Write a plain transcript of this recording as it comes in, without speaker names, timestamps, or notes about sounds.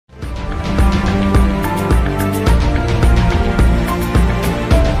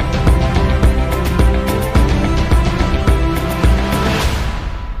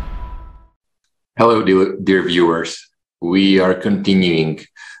Hello, dear viewers. We are continuing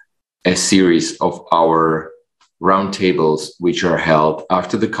a series of our roundtables, which are held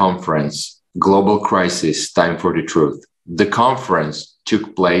after the conference, Global Crisis, Time for the Truth. The conference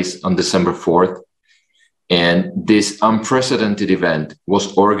took place on December 4th, and this unprecedented event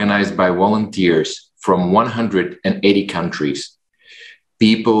was organized by volunteers from 180 countries.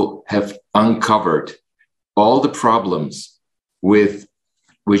 People have uncovered all the problems which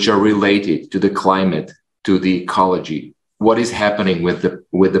are related to the climate, to the ecology, what is happening with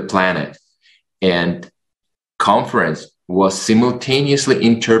the planet. And conference was simultaneously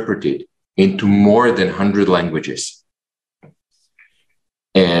interpreted into more than 100 languages.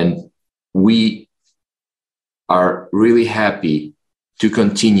 And we are really happy to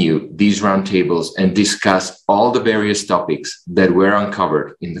continue these roundtables and discuss all the various topics that were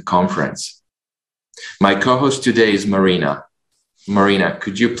uncovered in the conference. My co-host today is Marina. Marina,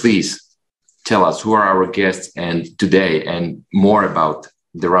 could you please tell us who are our guests and today and more about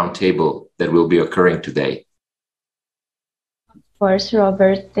the roundtable that will be occurring today? Of course,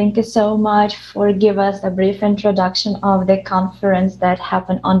 Robert, thank you so much for giving us a brief introduction of the conference that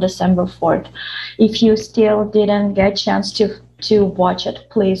happened on December 4th. If you still didn't get a chance to watch it,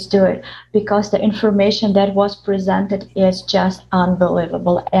 please do it, because the information that was presented is just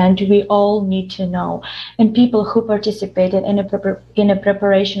unbelievable, and we all need to know. And people who participated in the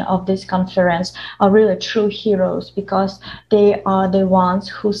preparation of this conference are really true heroes, because they are the ones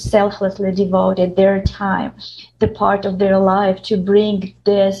who selflessly devoted their time, the part of their life, to bring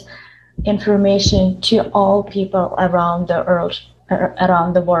this information to all people around the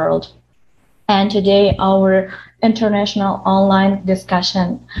world. And today our international online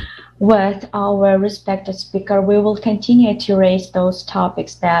discussion with our respected speaker, we will continue to raise those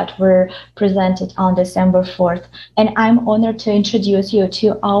topics that were presented on December 4th. And I'm honored to introduce you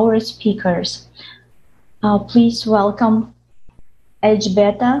to our speakers. Please welcome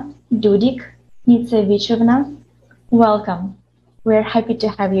Elzbieta Dudik-Nicevichevna. Welcome. We're happy to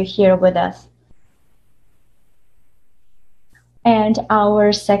have you here with us. And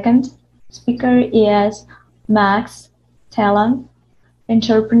our second speaker is Max Talon,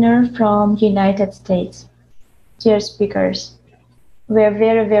 entrepreneur from United States. Dear speakers, we're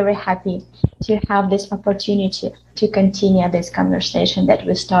very, very happy to have this opportunity to continue this conversation that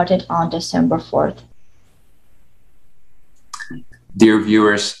we started on December 4th. Dear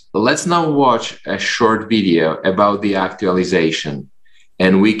viewers, let's now watch a short video about the actualization,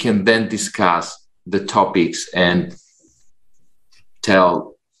 and we can then discuss the topics and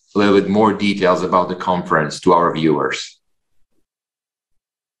tell a little bit more details about the conference to our viewers.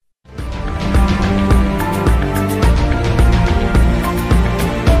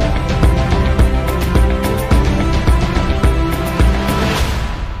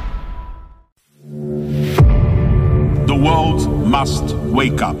 The world must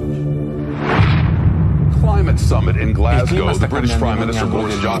wake up. Climate summit in Glasgow. The British Prime Minister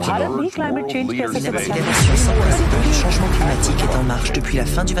Boris Johnson urged world leaders today.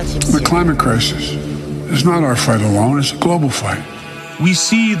 The climate crisis is not our fight alone, it's a global fight. We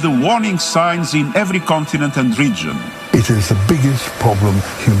see the warning signs in every continent and region. It is the biggest problem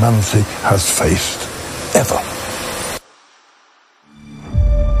humanity has faced ever.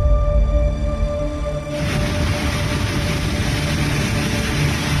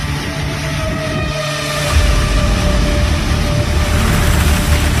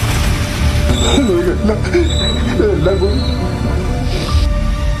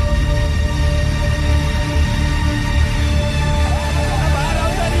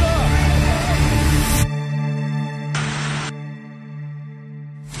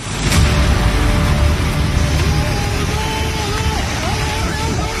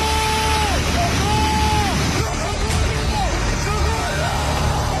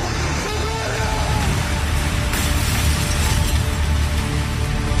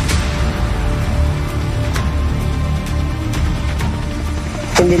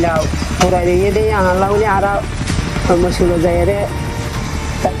 Dilaw urariyada yana lawli ara masulo zaire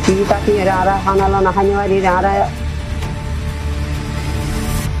taki ara hanala na hanyari ara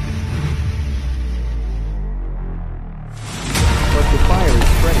but the fire is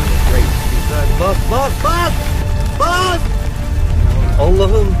spreading at great speed. Bak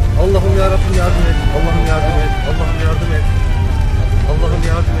Allah'ım ya Rabbim yardım et. Allah'ım yardım et. Allah'ım yardım et. Allah'ım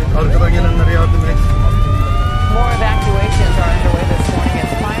yardım et. Arkadan gelenlere yardım et. More evacuations are underway this morning as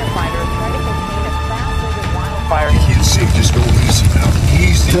firefighters try to contain a fast-moving wildfire. You see, just go easy now.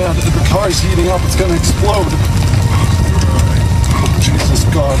 Easy. Yeah, the car's heating up. It's going to explode. Oh, Jesus.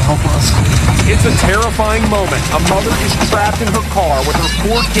 God, help us. It's a terrifying moment. A mother is trapped in her car with her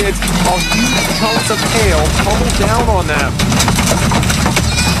 4 kids while huge chunks of hail tumble down on them.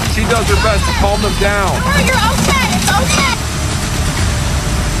 She does her best to calm them down. Oh, you're okay. It's okay.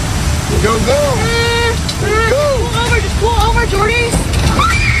 Go, go! Go! Just pull over, Jordy.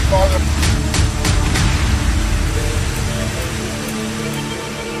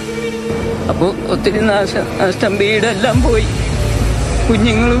 അപ്പോൾ ഒത്തിരി നഷ്ടം, വീടെല്ലാം പോയി,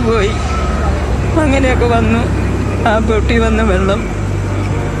 കുഞ്ഞുങ്ങൾ പോയി. അങ്ങനെയൊക്കെ വന്നു. ആ പൊട്ടി വന്ന വെള്ളം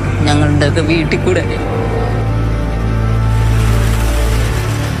ഞങ്ങളുടെയൊക്കെ വീട്ടിൽ കൂടെ.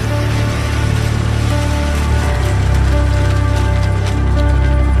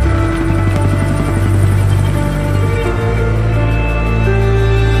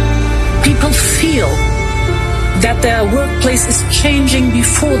 People feel that their workplace is changing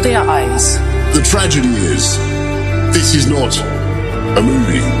before their eyes. The tragedy is, this is not a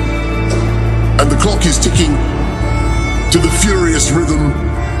movie. And the clock is ticking to the furious rhythm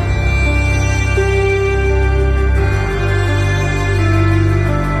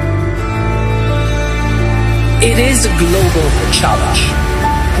It is a global challenge.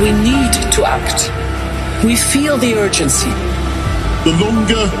 We need to act. We feel the urgency. The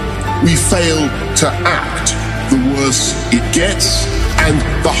longer we fail to act, the worse it gets, and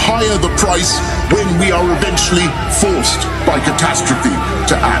the higher the price when we are eventually forced by catastrophe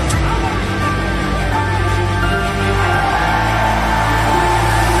to act.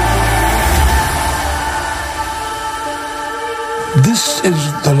 This is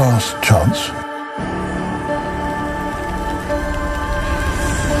the last chance.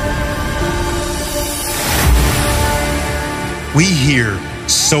 We hear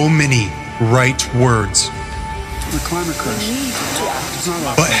so many right words. The climate crisis.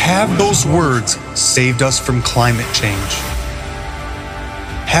 But have those words saved us from climate change?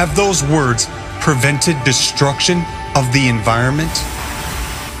 Have those words prevented destruction of the environment?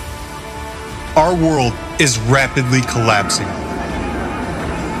 Our world is rapidly collapsing.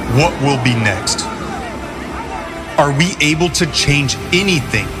 What will be next? Are we able to change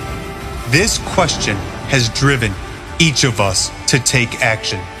anything? This question has driven each of us to take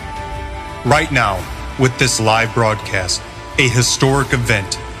action. Right now, with this live broadcast, a historic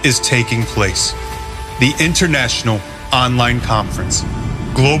event is taking place. The International Online Conference,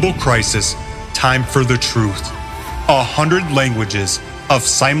 Global Crisis, Time for the Truth. 100 languages of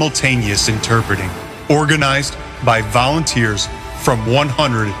simultaneous interpreting, organized by volunteers from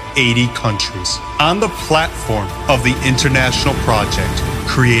 180 countries on the platform of the international project,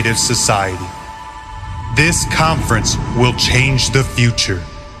 Creative Society. This conference will change the future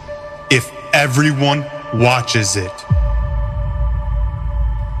if everyone watches it.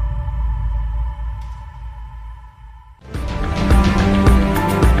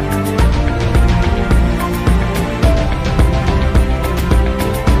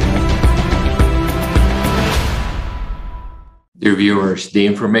 Dear viewers, the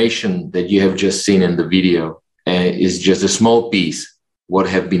information that you have just seen in the video is just a small piece what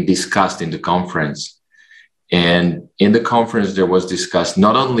have been discussed in the conference. And in the conference, there was discussed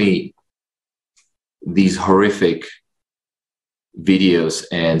not only these horrific videos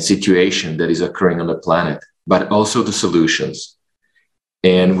and situation that is occurring on the planet, but also the solutions.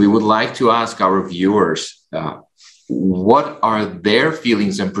 And we would like to ask our viewers, what are their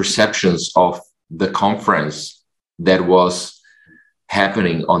feelings and perceptions of the conference that was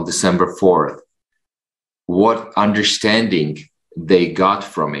happening on December 4th? What understanding they got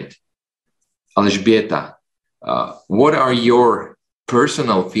from it? Elżbieta, what are your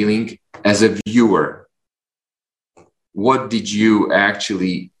personal feeling as a viewer? What did you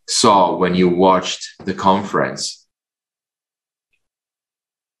actually saw when you watched the conference?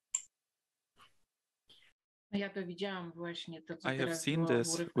 I have seen this,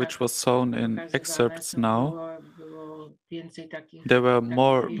 which was shown in excerpts now. There were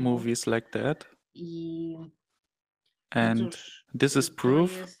more movies like that. And this is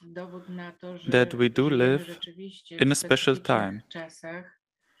proof that we do live in a special time,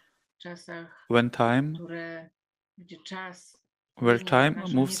 where time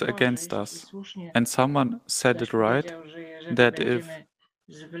moves against us. And someone said it right, that if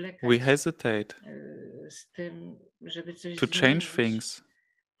we hesitate to change things,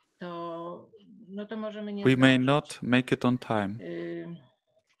 we may not make it on time.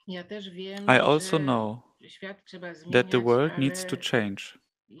 I also know that the world needs to change,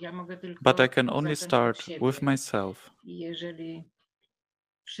 but I can only start with myself.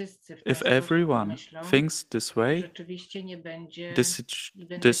 If everyone thinks this way,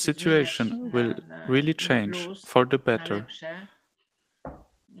 the situation will really change for the better.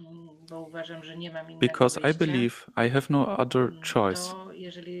 because I believe I have no other choice.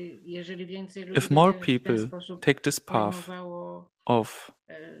 If more people take this path of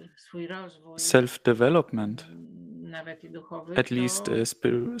self-development, at least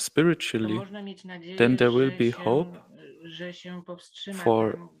spiritually, then there will be hope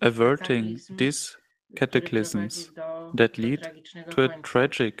for averting these cataclysms that lead to a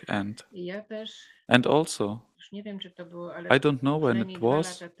tragic end. And also, I don't know when it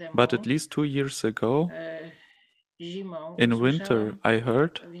was, but at least 2 years ago, in winter, I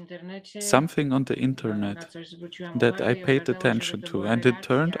heard something on the internet that I paid attention to, and it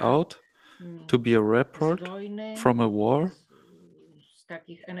turned out to be a report from a war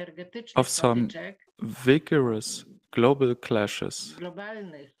of some vigorous global clashes.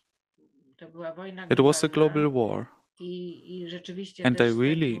 It was a global war, and I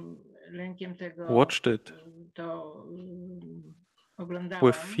really watched it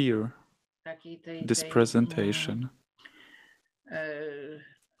with fear, this presentation.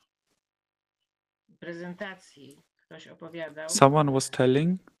 Someone was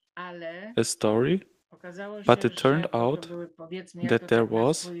telling a story, but it turned out that there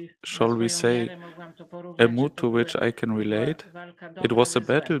was, shall we say, a mood to which I can relate. It was a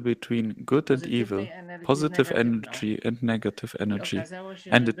battle between good and evil, positive energy and negative energy.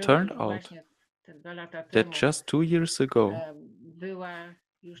 And it turned out that just 2 years ago,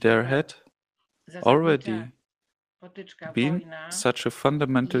 there had already been such a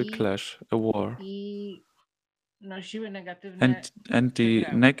fundamental clash, a war. And the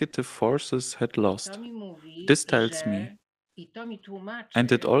negative forces had lost. This tells me,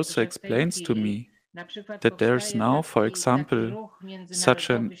 and it also explains to me, that there's now, for example, such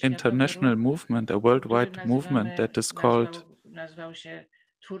an international movement, a worldwide movement that is called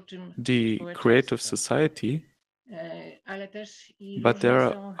the Creative Society, but there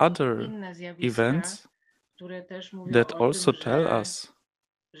are other events that also tell us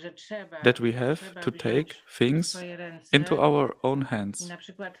that we have to take things into our own hands.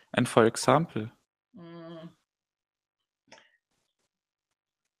 And for example,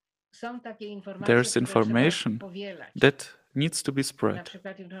 there's information that needs to be spread,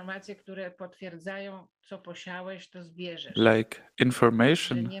 like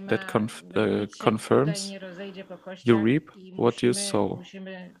information that confirms you reap what you sow.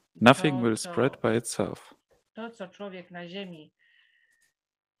 Nothing will spread by itself.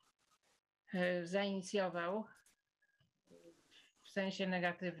 Zainicjował w sensie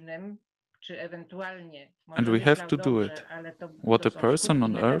negatywnym, czy ewentualnie and we have to do it. What a person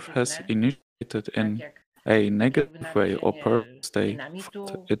on earth has initiated in a negative way or purpose, they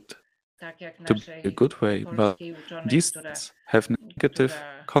thought it to be a good way, but these things have negative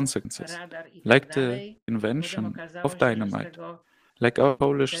consequences, like the invention of dynamite, like our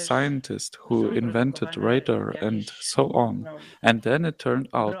Polish scientist who invented radar and so on. And then it turned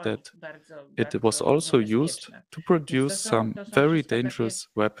out that it was also used to produce some very dangerous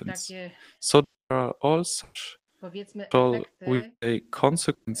weapons. So there are all such, shall we say,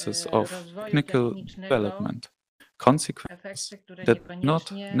 consequences of technical development. Consequences that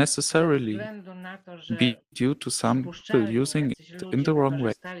not necessarily be due to some people using it in the wrong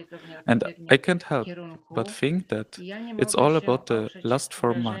way. And I can't help but think that it's all about the lust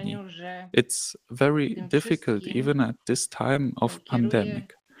for money. It's very difficult even at this time of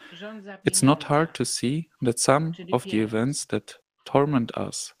pandemic. It's not hard to see that some of the events that torment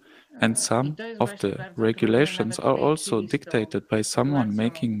us and some of the regulations are also dictated by someone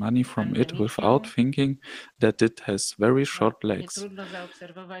making money from it without thinking that it has very short legs,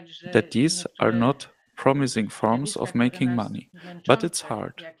 that these are not promising forms of making money. But it's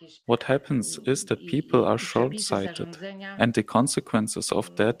hard. What happens is that people are short-sighted, and the consequences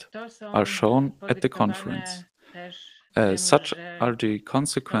of that are shown at the conference. Such are the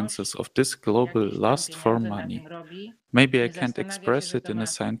consequences of this global lust for money. Maybe I can't express it in a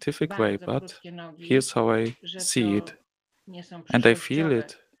scientific way, but here's how I see it. And I feel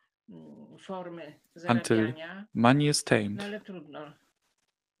it until money is tamed.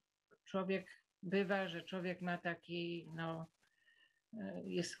 Bywa, że człowiek ma taki,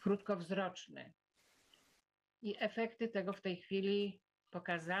 jest krótkowzroczny. I efekty tego w tej chwili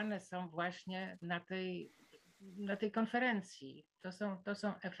pokazane są właśnie na tej konferencji. To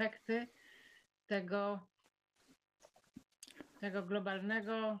są efekty tego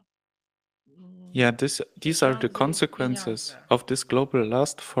globalnego. Yeah, these are the consequences of this global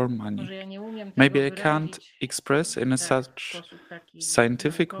lust for money. Maybe I can't express in a such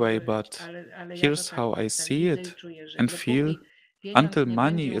scientific way, but here's how I see it and feel. Until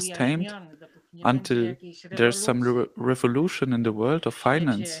money is tamed, until there's some revolution in the world of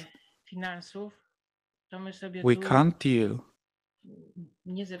finance, We can't deal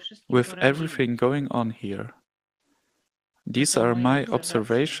with everything going on here. These are my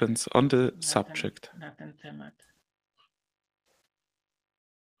observations on the subject.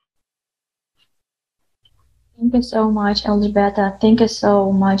 Thank you so much, Elżbieta. Thank you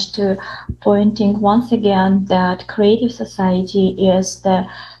so much to pointing once again that creative society is the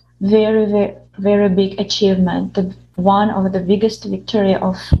very big achievement, one of the biggest victory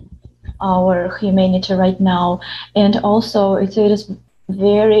of our humanity right now. And also it is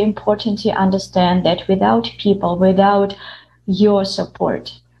very important to understand that without people, without your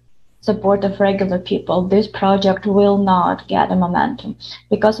support of regular people, this project will not get a momentum.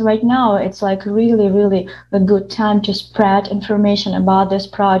 Because right now it's like really a good time to spread information about this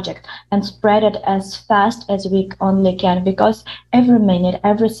project and spread it as fast as we only can, because every minute,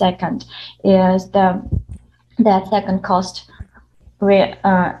 every second is that second cost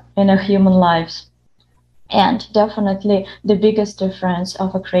in a human lives. And definitely the biggest difference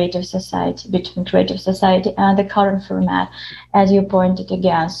of a creative society, between creative society and the current format, as you pointed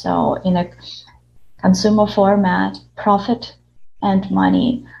again. So in a consumer format, profit and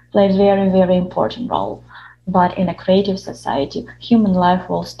money play a very important role. But in a creative society, human life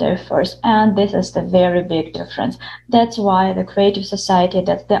will stay first. And this is the very big difference. That's why the creative society,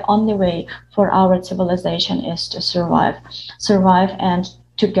 that's the only way for our civilization is to survive and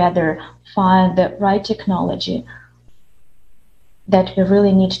together find the right technology that we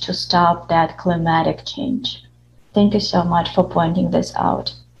really need to stop that climatic change. Thank you so much for pointing this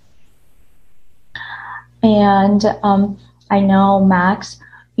out. And I know, Max,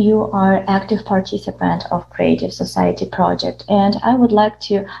 you are active participant of Creative Society project, and I would like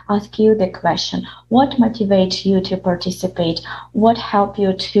to ask you the question: what motivates you to participate? What helped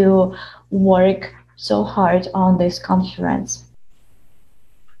you to work so hard on this conference?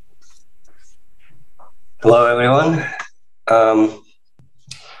 Hello, everyone.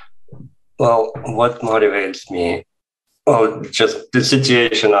 Well, what motivates me? Well, just the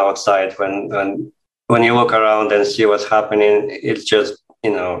situation outside. When you look around and see what's happening, it just,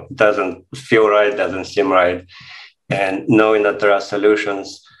 doesn't feel right, doesn't seem right. And knowing that there are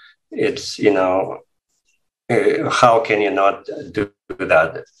solutions, it's, how can you not do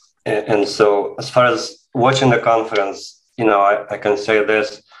that? And so as far as watching the conference, I can say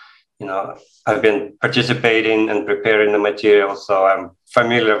this, I've been participating and preparing the material, so I'm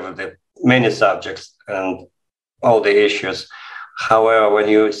familiar with the many subjects and all the issues. However, when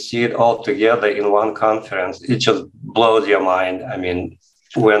you see it all together in one conference, it just blows your mind. I mean,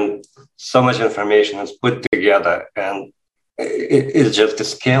 when so much information is put together, and it's just the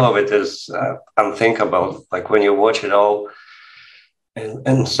scale of it is unthinkable, like when you watch it all.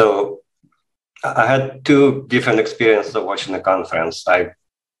 And so I had two different experiences of watching the conference.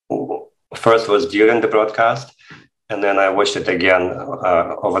 First was during the broadcast, and then I watched it again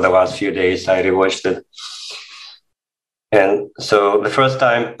over the last few days. I rewatched it. And so the first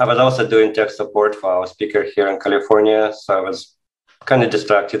time I was also doing tech support for our speaker here in California. So I was kind of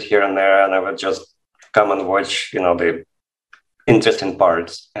distracted here and there, and I would just come and watch, the interesting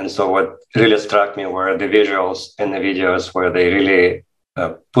parts. And so what really struck me were the visuals and the videos where they really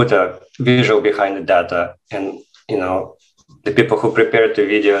put a visual behind the data. And, the people who prepared the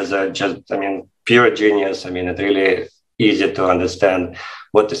videos are just, pure genius. It's really easy to understand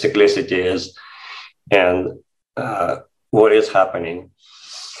what the cyclicity is and what is happening.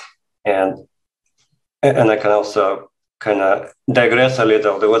 And I can also kind of digress a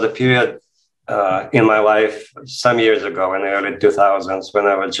little. There was a period in my life some years ago in the early 2000s when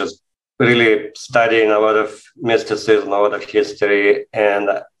I was just really studying a lot of mysticism, a lot of history, and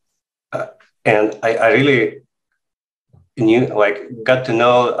I really got to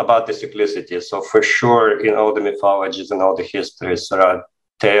know about the cyclicity. So for sure, in all the mythologies and all the histories, there are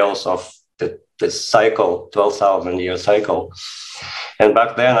tales of the cycle, 12,000-year cycle. And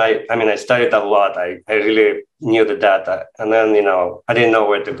back then, I studied a lot. I really knew the data. And then, I didn't know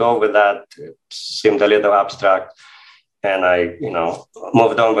where to go with that. It seemed a little abstract. And I,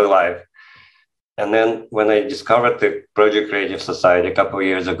 moved on with life. And then when I discovered the Project Creative Society a couple of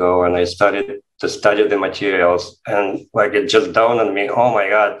years ago, and I started to study the materials, and it just dawned on me, oh my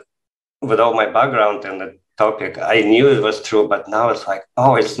God, with all my background in the topic, I knew it was true, but now it's like,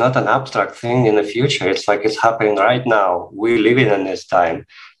 oh, it's not an abstract thing in the future. It's like it's happening right now. We're living in this time.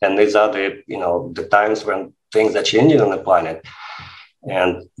 And these are the times when things are changing on the planet.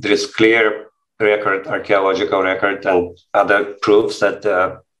 And there is clear record, archaeological record, and other proofs that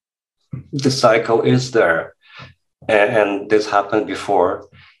the cycle is there. And this happened before.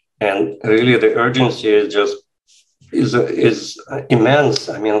 And really the urgency is just is immense.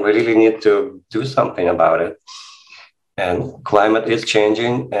 I mean, we really need to do something about it. And climate is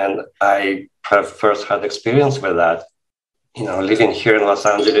changing, and I have first-hand experience with that. You know, living here in Los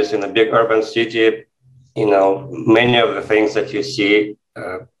Angeles, in a big urban city, you know, many of the things that you see,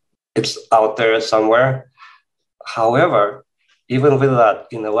 it's out there somewhere. However, even with that,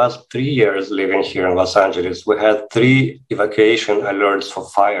 in the last 3 years living here in Los Angeles, we had 3 evacuation alerts for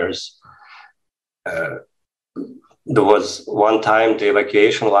fires. There was one time the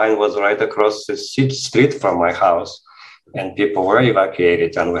evacuation line was right across the street from my house, and people were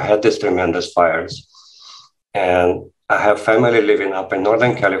evacuated, and we had these tremendous fires. And I have family living up in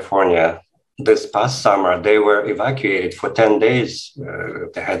Northern California. This past summer, they were evacuated for 10 days.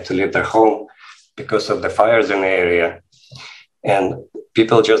 They had to leave their home because of the fires in the area. And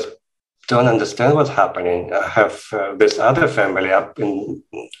people just don't understand what's happening. I have this other family up in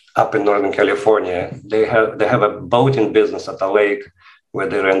Northern California. They have a boating business at the lake where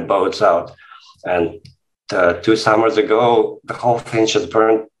they rent boats out. And 2 summers ago, the whole thing just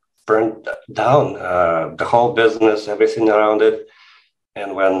burned down. The whole business, everything around it.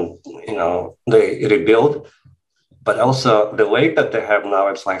 And when, you know, they rebuild, but also the lake that they have now,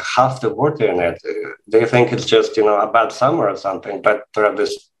 it's like half the water in it. They think it's just, you know, a bad summer or something, but there are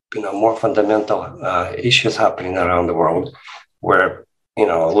this, you know, more fundamental issues happening around the world where, you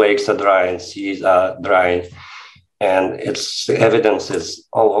know, lakes are drying, seas are drying, and it's the evidence is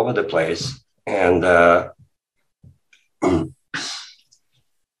all over the place. And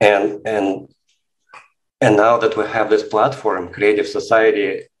and now that we have this platform, Creative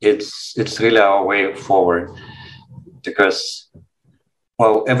Society, it's really our way forward, because,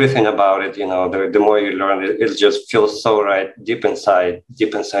 well, everything about it, you know, the more you learn, it just feels so right deep inside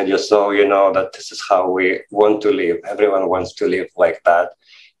your soul, you know, that this is how we want to live. Everyone wants to live like that,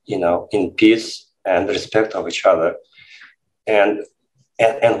 you know, in peace and respect of each other. And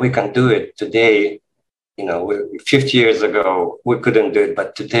we can do it today. You know, 50 years ago, we couldn't do it,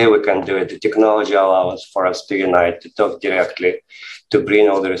 but today we can do it. The technology allows for us to unite, to talk directly, to bring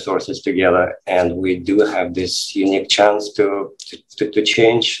all the resources together. And we do have this unique chance to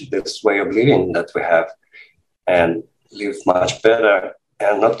change this way of living that we have and live much better,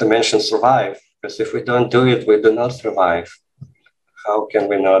 and not to mention survive. Because if we don't do it, we do not survive. How can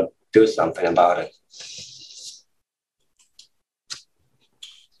we not do something about it?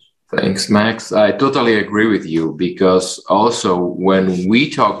 Thanks, Max. I totally agree with you, because also when we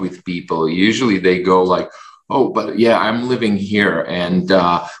talk with people, usually they go like, oh, but yeah, I'm living here, and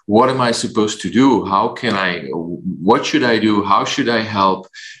what am I supposed to do? What should I do? How should I help?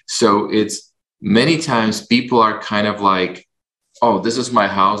 So it's many times people are kind of like, oh, this is my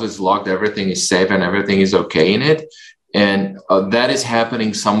house, it's locked, everything is safe and everything is okay in it. And that is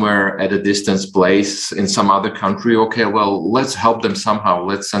happening somewhere at a distance place in some other country. Okay, well, let's help them somehow.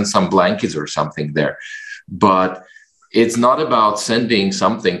 Let's send some blankets or something there. But it's not about sending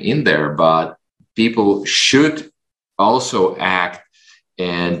something in there, but people should also act.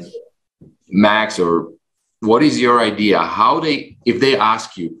 And Max, or what is your idea? If they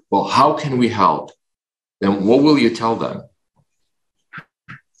ask you, well, how can we help? Then what will you tell them?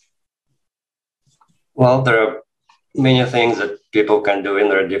 Well, there are many things that people can do in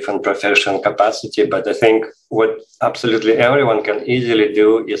their different professional capacity, but I think what absolutely everyone can easily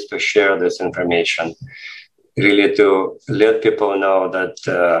do is to share this information, really to let people know that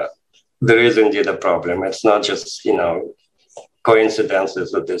there is indeed a problem. It's not just, you know,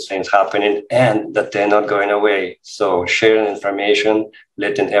 coincidences that these things happening, and that they're not going away. So sharing information,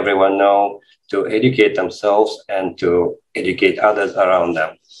 letting everyone know, to educate themselves and to educate others around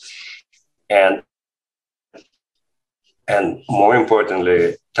them. And more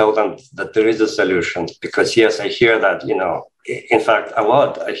importantly, tell them that there is a solution. Because yes, I hear that, you know, in fact, a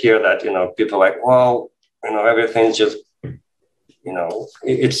lot, I hear that, you know, people like, well, you know, everything's just, you know,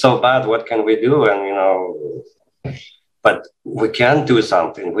 it's so bad, what can we do? And, you know, but we can do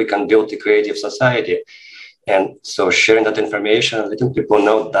something. We can build a creative society. And so sharing that information, letting people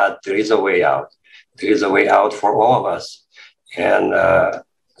know that there is a way out. There is a way out for all of us. And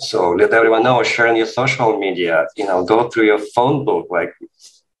so let everyone know, share in your social media, you know, go through your phone book, like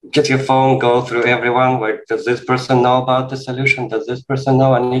get your phone, go through everyone, like, does this person know about the solution? Does this person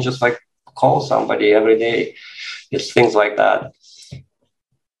know? And you just like call somebody every day. It's things like that.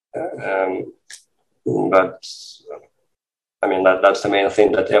 But I mean, that's the main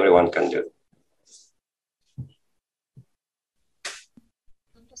thing that everyone can do.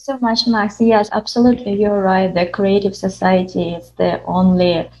 So much, Max. Yes, absolutely, you're right. The Creative Society is the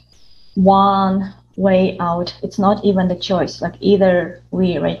only one way out. It's not even the choice. Like either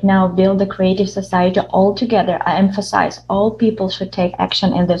we right now build a creative society all together. I emphasize all people should take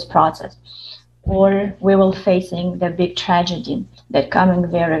action in this process, or we will facing the big tragedy that coming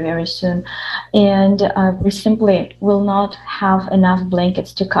very, very soon. And we simply will not have enough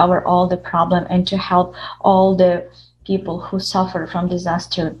blankets to cover all the problem and to help all the people who suffer from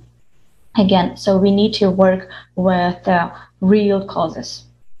disaster again. So we need to work with the real causes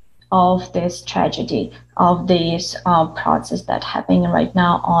of this tragedy, of this process that's happening right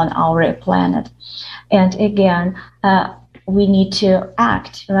now on our planet. And again, we need to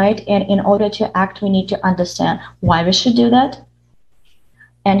act, right? And in order to act, we need to understand why we should do that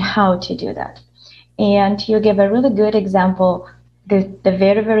and how to do that. And you give a really good example, the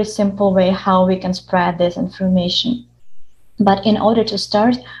very, very simple way how we can spread this information. But in order to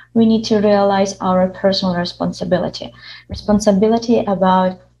start, we need to realize our personal responsibility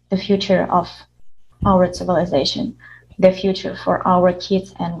about the future of our civilization, the future for our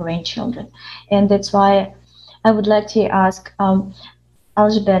kids and grandchildren. And that's why I would like to ask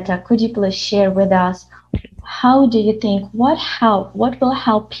Elżbieta, could you please share with us, how do you think, what will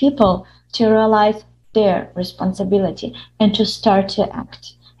help people to realize their responsibility and to start to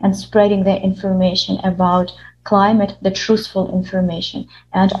act and spreading the information about climate, the truthful information,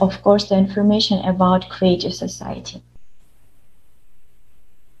 and of course the information about creative society?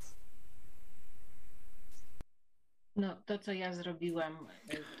 No, to co ja zrobiłam,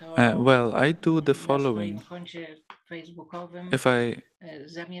 Well, I do the following. If I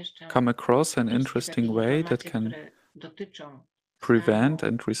come across an interesting way that can prevent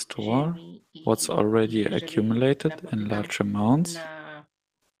and restore what's already accumulated in large amounts,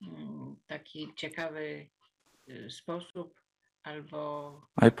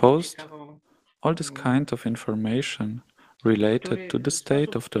 I post all this kind of information related to the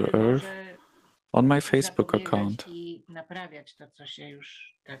state of the Earth on my Facebook account. Naprawiać to, co się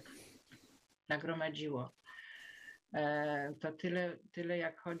już tak nagromadziło. To tyle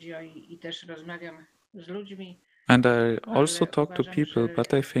jak chodzi o, i też rozmawiam z ludźmi. And I also talk to people,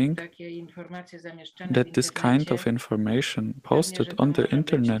 but I think that this kind of information posted on the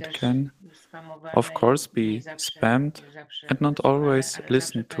internet can, of course, be spammed and not always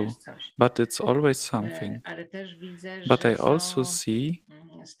listened to, but it's always something. But I also see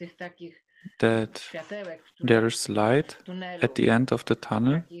that there's light at the end of the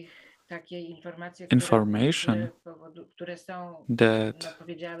tunnel, information that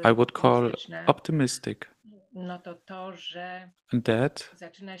I would call optimistic, that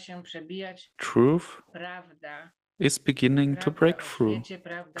truth is beginning to break through,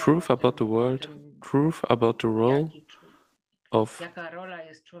 truth about the world, truth about the role of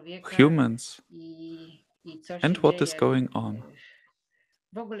humans and what is going on.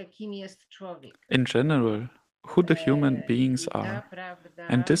 In general, who the human beings are.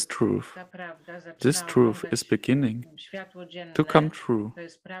 And this truth is beginning to come true.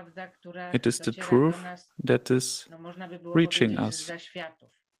 It is the truth that is reaching us.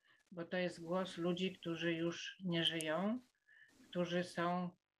 Bo to jest głos ludzi, którzy już nie żyją, którzy są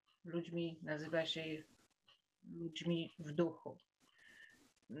ludźmi, nazywa się ludźmi w duchu.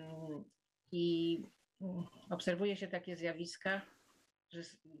 I obserwuje się takie zjawiska, że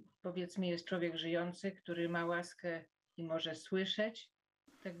powiedzmy jest człowiek żyjący, który ma łaskę i może słyszeć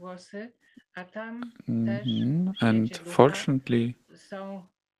te głosy, a tam też and fortunately,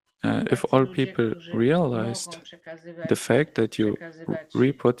 if all people realized the fact that you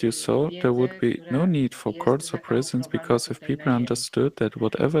reap what you sow, there would be no need for courts or prisons, because if people understood that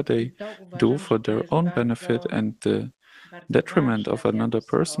whatever they do for their own benefit and the detriment of another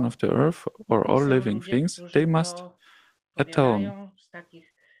person of the earth or all living things, they must atone.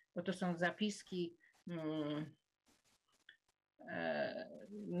 Bo to są zapiski,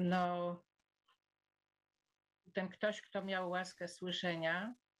 no, ten ktoś, kto miał łaskę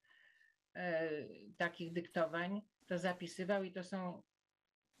słyszenia takich dyktowań, to zapisywał i to są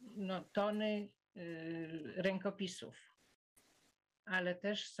no, tony rękopisów. Ale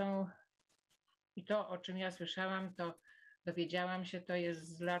też są, i to, o czym ja słyszałam, to dowiedziałam się, to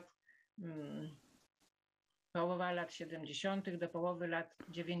jest z lat połowa lat 70. do połowy lat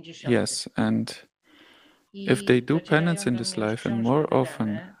 90. Yes, and if they do penance in this life and more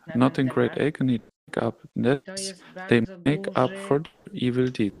often, not in great agony, they make up for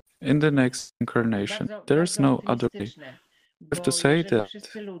evil deeds in the next incarnation. There is no other way. I have to say that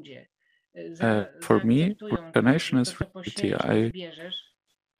for me, reincarnation is reality.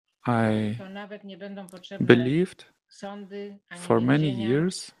 I believed for many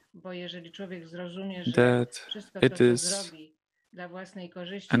years that it is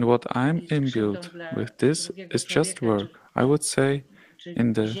And what I'm imbued with this is just work, I would say,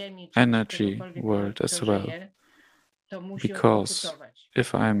 in the energy world as well. Because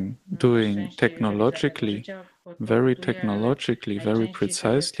if I'm doing very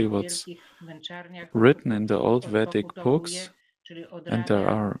precisely what's written in the old Vedic books, and there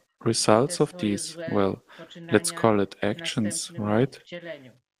are results of these, well, let's call it actions, right?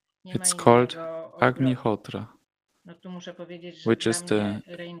 It's called Agnihotra, which is the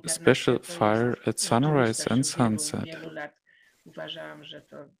special fire at sunrise and sunset.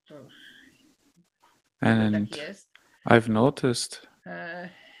 And I've noticed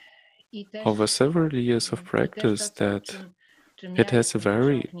over several years of practice that it has a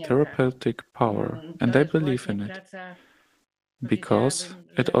very therapeutic power, and I believe in it, because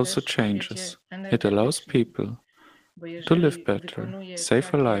it also changes. It allows people to live better,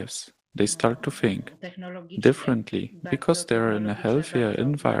 safer lives. They start to think differently because they're in a healthier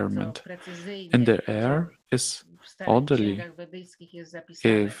environment, and the air is orderly.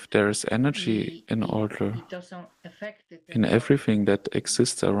 If there is energy in order in everything that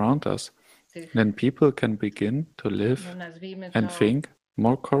exists around us, then people can begin to live and think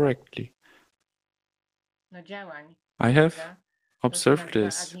more correctly. I have observed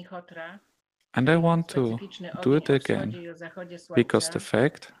this, and I want to do it again, because the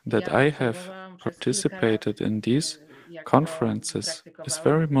fact that I have participated in these conferences is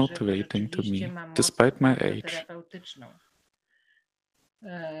very motivating to me, despite my age.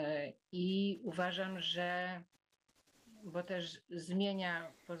 I uważam, że bo też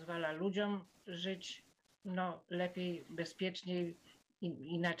pozwala ludziom żyć lepiej, bezpieczniej,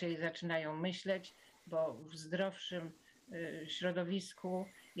 inaczej zaczynają myśleć, bo w zdrowszym środowisku,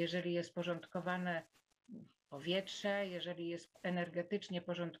 jeżeli jest porządkowane powietrze, jeżeli jest energetycznie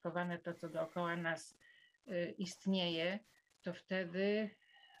porządkowane to, co dookoła nas istnieje, to wtedy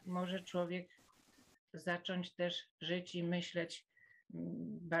może człowiek zacząć też żyć i myśleć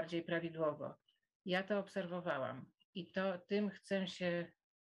bardziej prawidłowo. Ja to obserwowałam i tym chcę się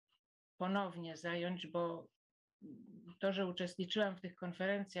ponownie zająć, bo to, że uczestniczyłam w tych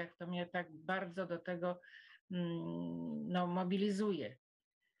konferencjach, to mnie tak bardzo do tego mobilizuje.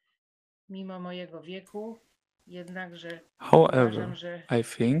 Mimo mojego wieku, jednakże However, I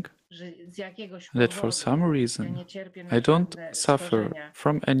think that for some reason I don't suffer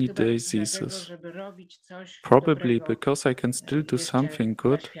from any diseases, probably because I can still do something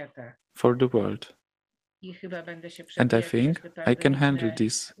good for the world. And I think I can handle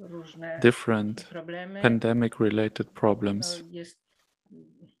these different pandemic-related problems.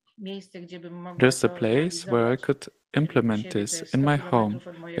 There's a place where I could implement this in my home.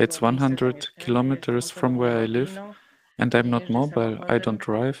 It's 100 kilometers from where I live, and I'm not mobile, I don't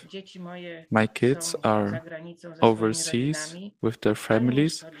drive. My kids are overseas with their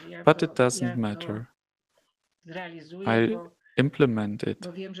families, but it doesn't matter. I implement it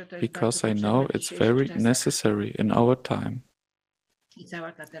because I know it's very necessary in our time.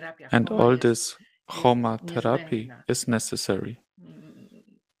 And all this Homa therapy is necessary.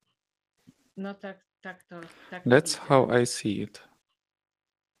 That's how I see it.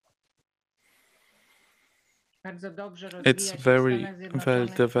 It's very well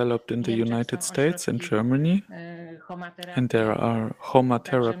developed in the United States and Germany, and there are Homa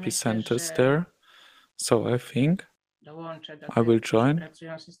therapy centers there. So I think I will join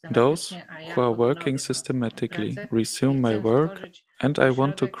those who are working systematically, resume my work, and I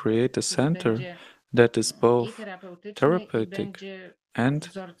want to create a center that is both therapeutic and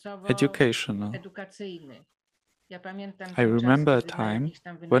educational. I remember a time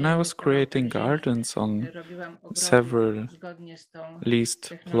when I was creating gardens on several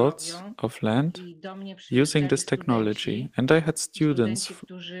leased plots of land using this technology, and I had students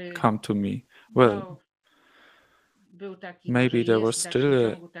come to me. Well, maybe there was still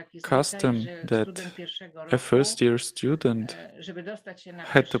a custom that a first-year student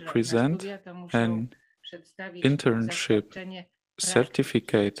had to present an internship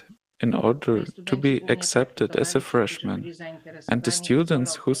certificate in order to be accepted as a freshman. And the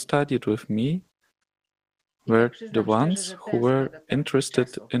students who studied with me were the ones who were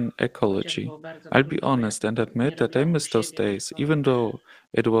interested in ecology. I'll be honest and admit that I miss those days, even though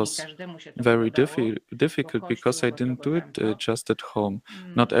it was very difficult because I didn't do it just at home.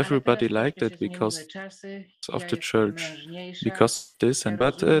 Not everybody liked it because of the church, because this and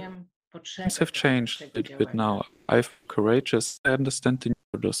but things have changed a little bit now. I'm courageous. I understand the need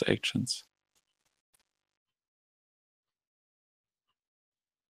for those actions.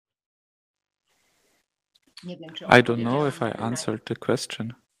 I don't know if I answered the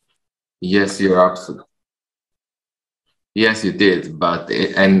question. Yes, you're absolutely. Yes, you did.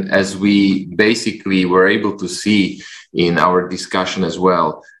 And as we basically were able to see in our discussion as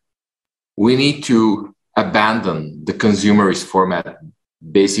well, we need to abandon the consumerist format,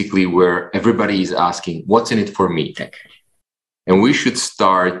 basically where everybody is asking, what's in it for me? And we should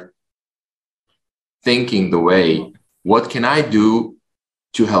start thinking the way, what can I do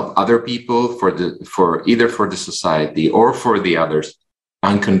to help other people for either for the society or for the others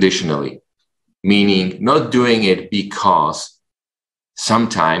unconditionally? Meaning not doing it because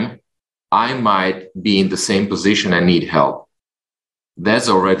sometime I might be in the same position and need help. That's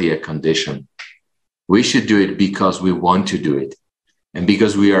already a condition. We should do it because we want to do it and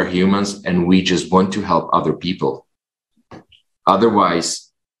because we are humans and we just want to help other people.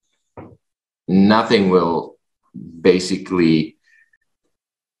 Otherwise, nothing will basically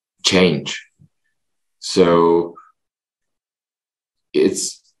change. So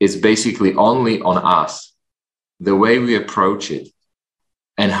it's basically only on us, the way we approach it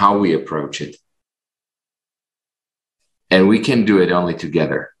and how we approach it. And we can do it only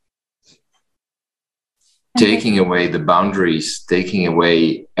together. Taking away the boundaries, taking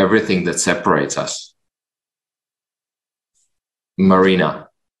away everything that separates us. Marina,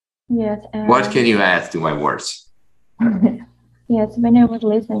 yes, what can you add to my words? Yes, when I was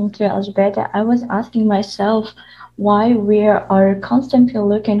listening to Elżbieta, I was asking myself why we are constantly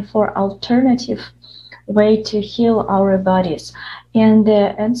looking for alternative way to heal our bodies. And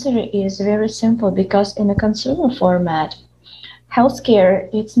the answer is very simple, because in a consumer format, healthcare,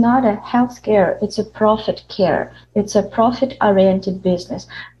 it's not a healthcare, it's a profit care. It's a profit-oriented business.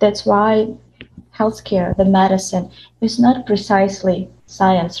 That's why healthcare, the medicine, is not precisely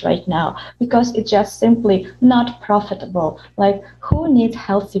science right now, because it's just simply not profitable. Like, who needs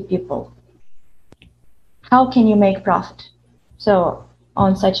healthy people? How can you make profit? So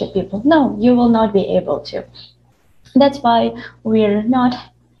on such a people? No, you will not be able to. That's why we're not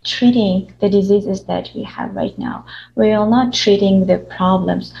treating the diseases that we have right now. We are not treating the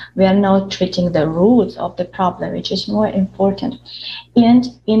problems. We are not treating the roots of the problem, which is more important. And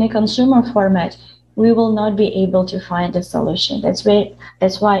in a consumer format, we will not be able to find a solution. That's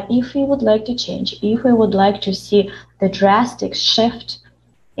why if we would like to change, if we would like to see the drastic shift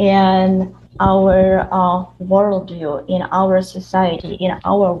in our worldview, in our society, in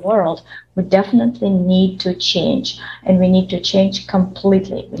our world, we definitely need to change, and we need to change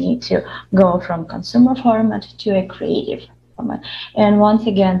completely. We need to go from consumer format to a creative format. And once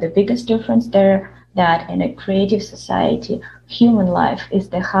again, the biggest difference there, that in a creative society, human life is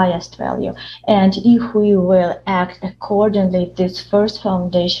the highest value. And if we will act accordingly, this first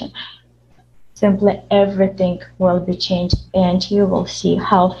foundation, simply everything will be changed, and you will see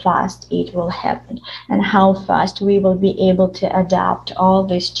how fast it will happen and how fast we will be able to adapt all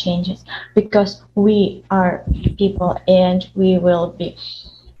these changes, because we are people and we will be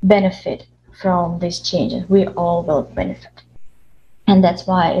benefit from these changes. We all will benefit. And that's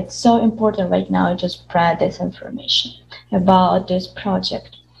why it's so important right now to spread this information about this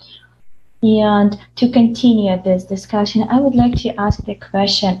project. And to continue this discussion, I would like to ask the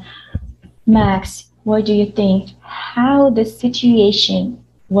question, Max, what do you think? How the situation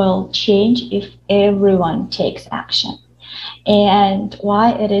will change if everyone takes action? And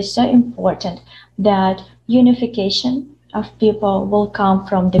why it is so important that unification of people will come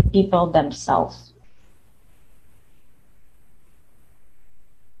from the people themselves?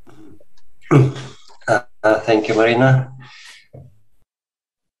 Thank you, Marina.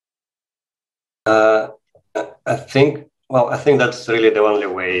 I think that's really the only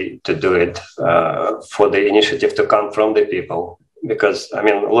way to do it, for the initiative to come from the people. Because, I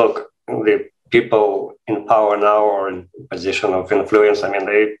mean, look, the people in power now or in position of influence, I mean,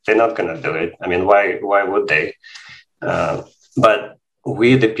 they're not going to do it. I mean, why would they? But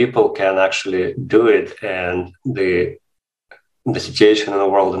we, the people, can actually do it, and the situation in the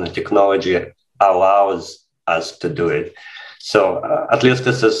world and the technology allows us to do it. So at least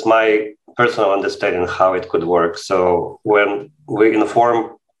this is my personal understanding how it could work. So when we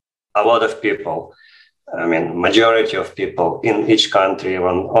inform a lot of people, I mean, majority of people in each country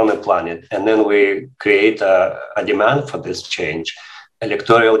on the planet, and then we create a demand for this change,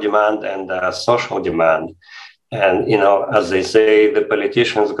 electoral demand and social demand. And, you know, as they say, the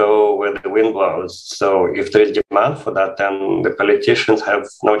politicians go where the wind blows. So if there is demand for that, then the politicians have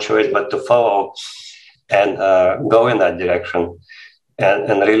no choice but to follow and go in that direction.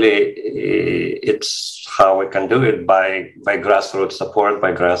 And really, it's how we can do it by grassroots support,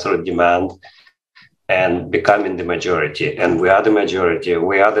 by grassroots demand, and becoming the majority. And we are the majority.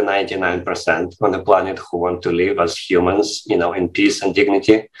 We are the 99% on the planet who want to live as humans, you know, in peace and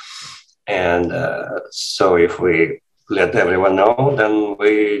dignity. And so if we let everyone know, then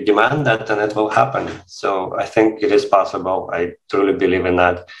we demand that and it will happen. So I think it is possible. I truly believe in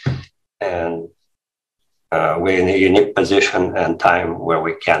that. And we're in a unique position and time where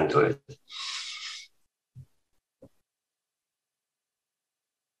we can do it.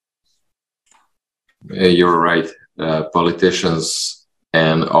 You're right. Politicians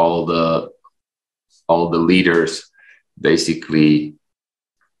and all the leaders basically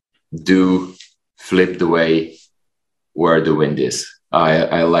do flip the way where the wind is.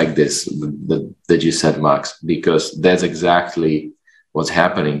 I like this that you said, Max, because that's exactly what's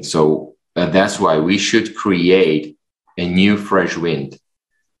happening. So that's why we should create a new fresh wind.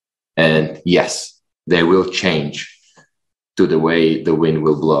 And yes, they will change to the way the wind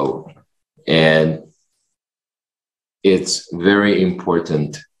will blow. And it's very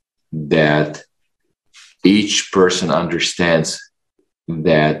important that each person understands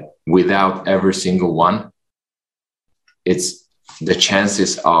that without every single one, the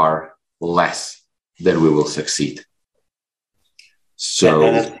chances are less that we will succeed. So,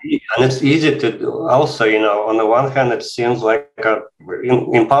 and it's easy to do. Also, on the one hand, it seems like an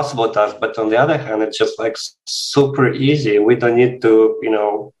impossible task, but on the other hand, it's just like super easy. We don't need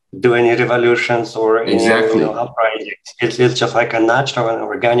to, do any revolutions or any uprisings. It's just like a natural and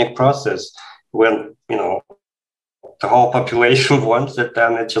organic process. When the whole population wants it,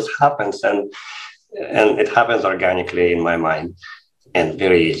 then it just happens, and it happens organically in my mind, and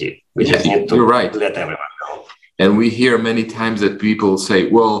very easy. We just need to let everyone know. And we hear many times that people say,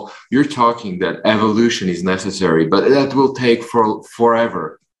 well, you're talking that evolution is necessary, but that will take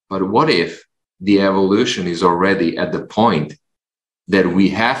forever. But what if the evolution is already at the point that we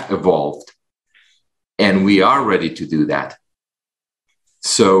have evolved and we are ready to do that?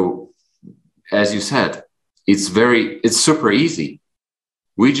 So, as you said, it's super easy.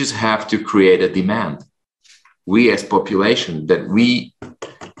 We just have to create a demand. We as population that we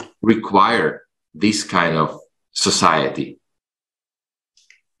require this kind of society.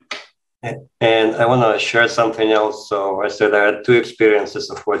 And I want to share something else. So I said I had two experiences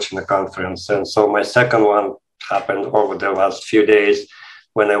of watching the conference. And so my second one happened over the last few days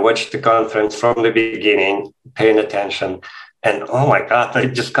when I watched the conference from the beginning, paying attention. And oh my God, I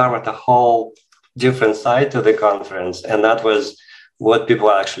discovered a whole different side to the conference. And that was what people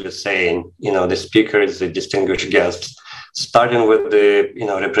are actually saying. The speakers, the distinguished guests, starting with the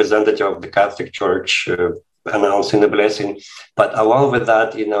representative of the Catholic Church announcing the blessing. But along with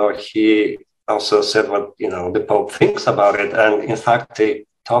that, he also said what, the Pope thinks about it. And in fact, they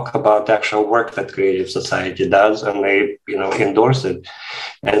talk about the actual work that Creative Society does, and they, endorse it.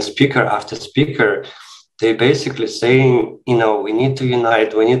 And speaker after speaker, they basically saying, we need to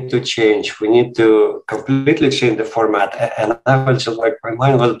unite, we need to change, we need to completely change the format. And I was just like, my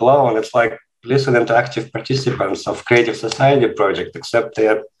mind was blown. It's like listening to active participants of Creative Society project, except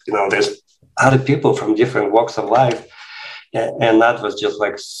that, there's other people from different walks of life. And that was just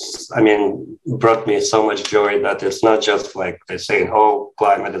like, brought me so much joy that it's not just like they're saying, oh,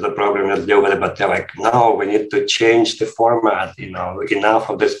 climate is a problem, let's deal with it. But they're like, no, we need to change the format, enough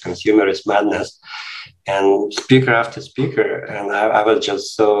of this consumerist madness. And speaker after speaker. And I was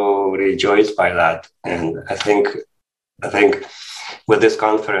just so rejoiced by that. And I think with this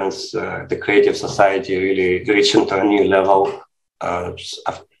conference, the Creative Society really reached into a new level,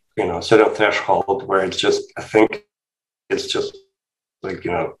 sort of threshold where it's just, I think it's just like,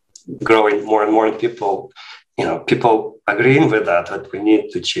 growing more and more, and people agreeing with that we need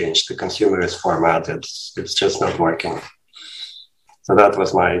to change the consumerist format. It's just not working. So that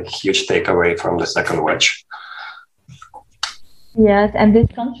was my huge takeaway from the second watch. Yes, and this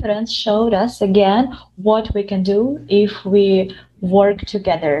conference showed us again what we can do if we work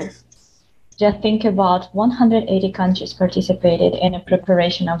together. Just think about 180 countries participated in the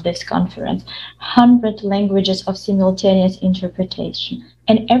preparation of this conference, 100 languages of simultaneous interpretation,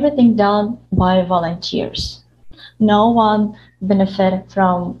 and everything done by volunteers. No one benefited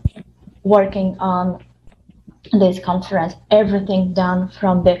from working on this conference, everything done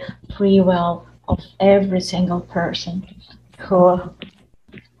from the free will of every single person who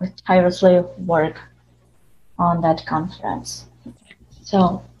tirelessly work on that conference.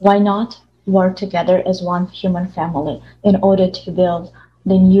 So why not work together as one human family in order to build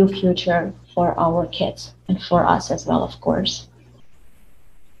the new future for our kids and for us as well, of course.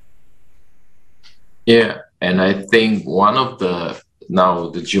 Yeah, and I think one of the, now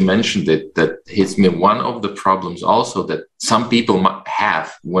that you mentioned it, that hits me, one of the problems also that some people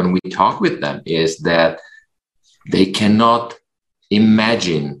have when we talk with them is that they cannot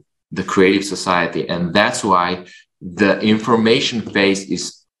imagine the Creative Society. And that's why the information phase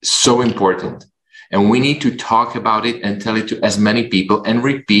is so important. And we need to talk about it and tell it to as many people and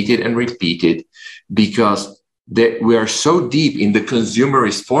repeat it because we are so deep in the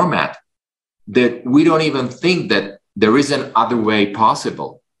consumerist format that we don't even think that there is an other way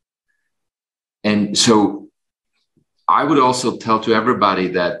possible. And so I would also tell to everybody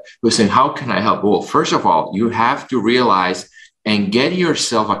that who's saying, how can I help? Well, first of all, you have to realize and get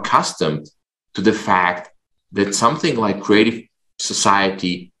yourself accustomed to the fact that something like Creative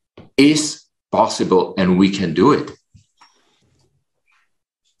Society is possible and we can do it.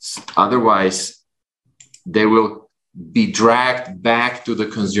 Otherwise, they will be dragged back to the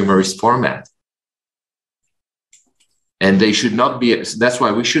consumerist format. And they should not be, that's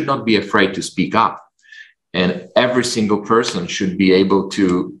why we should not be afraid to speak up. And every single person should be able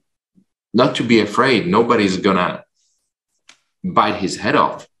to, not to be afraid. Nobody's gonna bite his head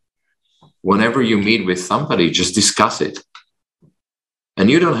off. Whenever you meet with somebody, just discuss it. And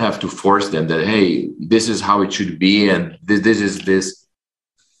you don't have to force them that, hey, this is how it should be and this is this.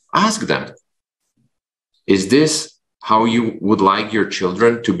 Ask them, is this how you would like your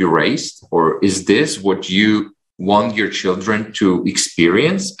children to be raised? Or is this what you want your children to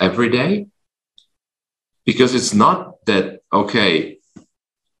experience every day? Because it's not that, okay,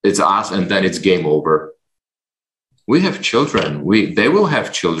 it's us and then it's game over. We have children, they will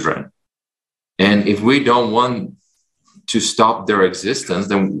have children. And if we don't want to stop their existence,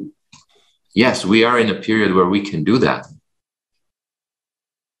 then yes, we are in a period where we can do that.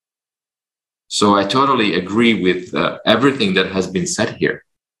 So I totally agree with everything that has been said here.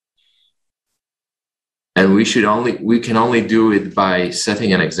 And we can only do it by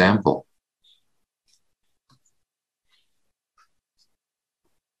setting an example.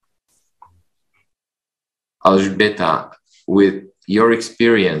 Elżbieta, with your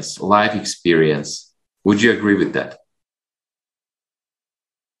experience, life experience, would you agree with that?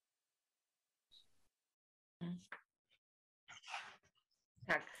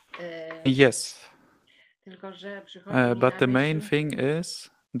 Yes. But the main thing is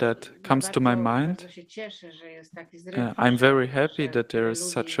that comes to my mind. I'm very happy that there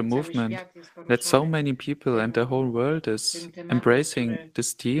is such a movement, that so many people and the whole world is embracing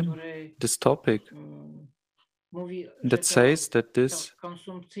this theme, this topic, that says that this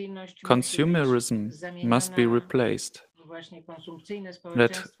consumerism must be replaced,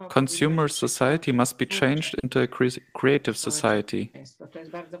 that consumer society must be changed into a creative society.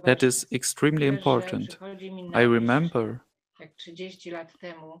 That is extremely important. I remember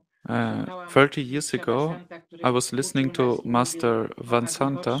 30 years ago, I was listening to Master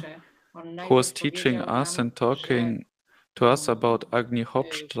Vansanta, who was teaching us and talking to us about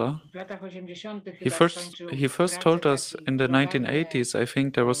Agnihotra. He first told us in the 1980s, I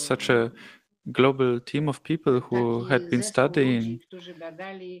think there was such a global team of people who had been studying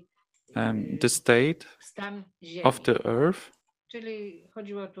the state of the earth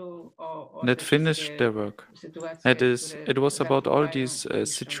that finished their work. It was about all these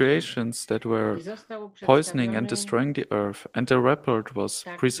situations that were poisoning and destroying the earth, and the report was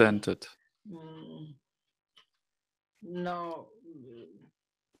presented.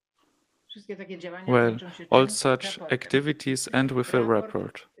 Well, all such activities end with a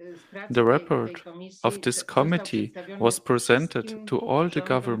report. The report of this committee was presented to all the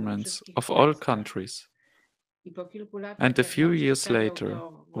governments of all countries. And a few years later,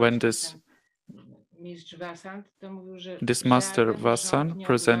 when this Master Vasan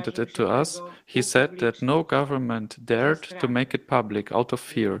presented it to us, he said that no government dared to make it public out of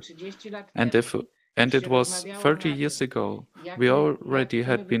fear. And it was 30 years ago. We already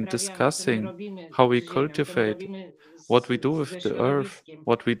had been discussing how we cultivate, what we do with the earth,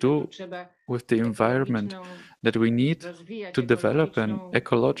 what we do with the environment, that we need to develop an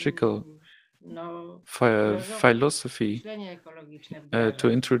ecological philosophy, to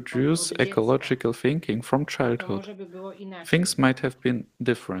introduce ecological thinking from childhood. Things might have been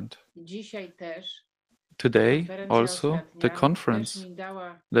different. Today, also, the conference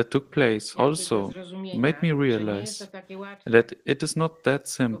that took place also made me realize that it is not that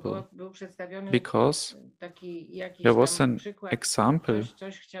simple, because there was an example.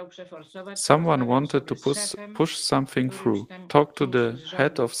 Someone wanted to push something through, talk to the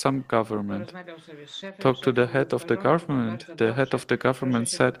head of some government, talk to the head of the government. The head of the government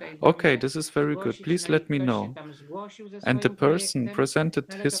said, okay, this is very good, please let me know. And the person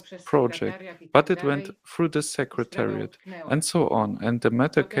presented his project, but it went through the secretariat, and so on, and the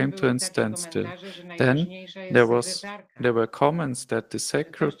matter came to a standstill. Then there were comments that the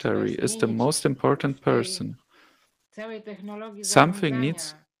secretary is the most important person. Something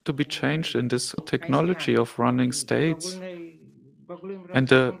needs to be changed in this technology of running states. and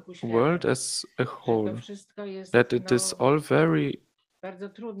the world as a whole, that it is all very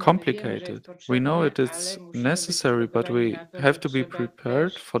complicated. We know it is necessary, but we have to be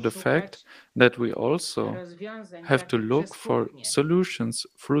prepared for the fact that we also have to look for solutions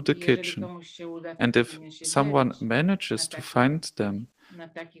through the kitchen. And if someone manages to find them,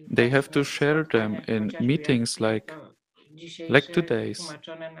 they have to share them in meetings like today's,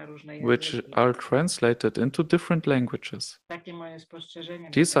 which are translated into different languages.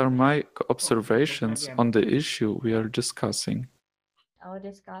 These are my observations on the issue we are discussing. Our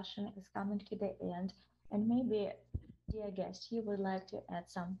discussion is coming to the end, and maybe, dear guest, you would like to add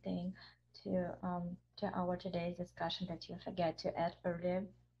something to our today's discussion that you forget to add earlier.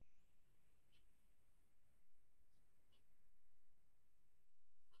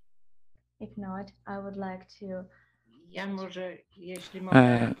 If not, I would like to.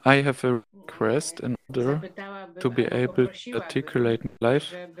 I have a request in order to be able to articulate my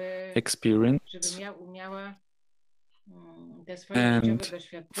life experience and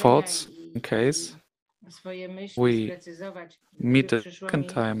thoughts in case we meet a second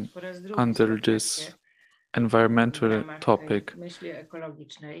time under this environmental topic.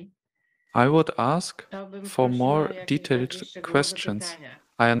 I would ask for more detailed questions.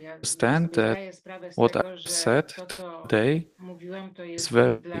 I understand that what I've said today is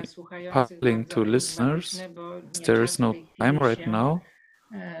very puzzling to listeners. There is no time right now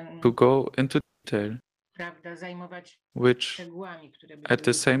to go into detail, which at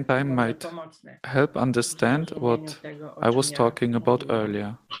the same time might help understand what I was talking about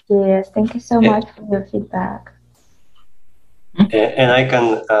earlier. Yes, thank you so much for your feedback. And I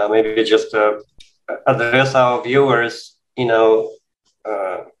can maybe just address our viewers,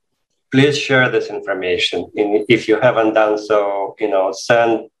 please share this information. If you haven't done so,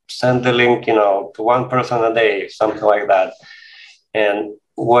 send the link, to one person a day, something like that, and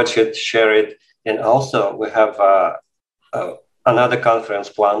watch it, share it. And also we have another conference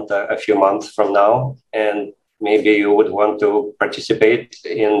planned a few months from now, and maybe you would want to participate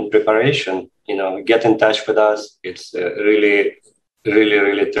in preparation. Get in touch with us. It's really, really,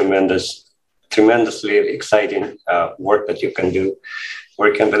 really tremendously exciting work that you can do,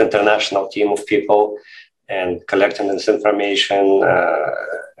 working with an international team of people and collecting this information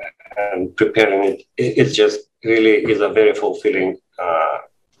and preparing it. It just really is a very fulfilling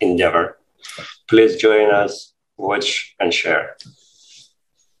endeavor. Please join us, watch, and share.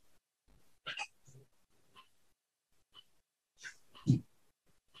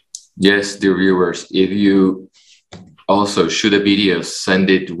 Yes, dear viewers, if you also shoot a video, send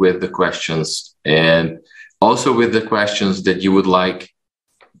it with the questions, and also with the questions that you would like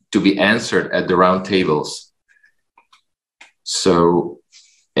to be answered at the roundtables. So,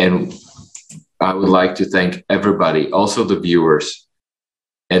 and I would like to thank everybody, also the viewers,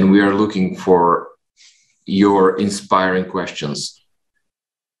 and we are looking for your inspiring questions.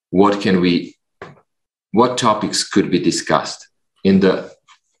 What topics could be discussed in the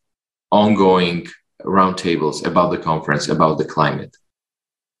ongoing roundtables about the conference, about the climate?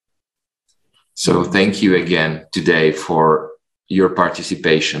 So thank you again today for your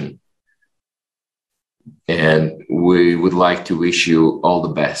participation. And we would like to wish you all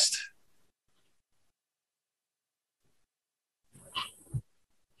the best.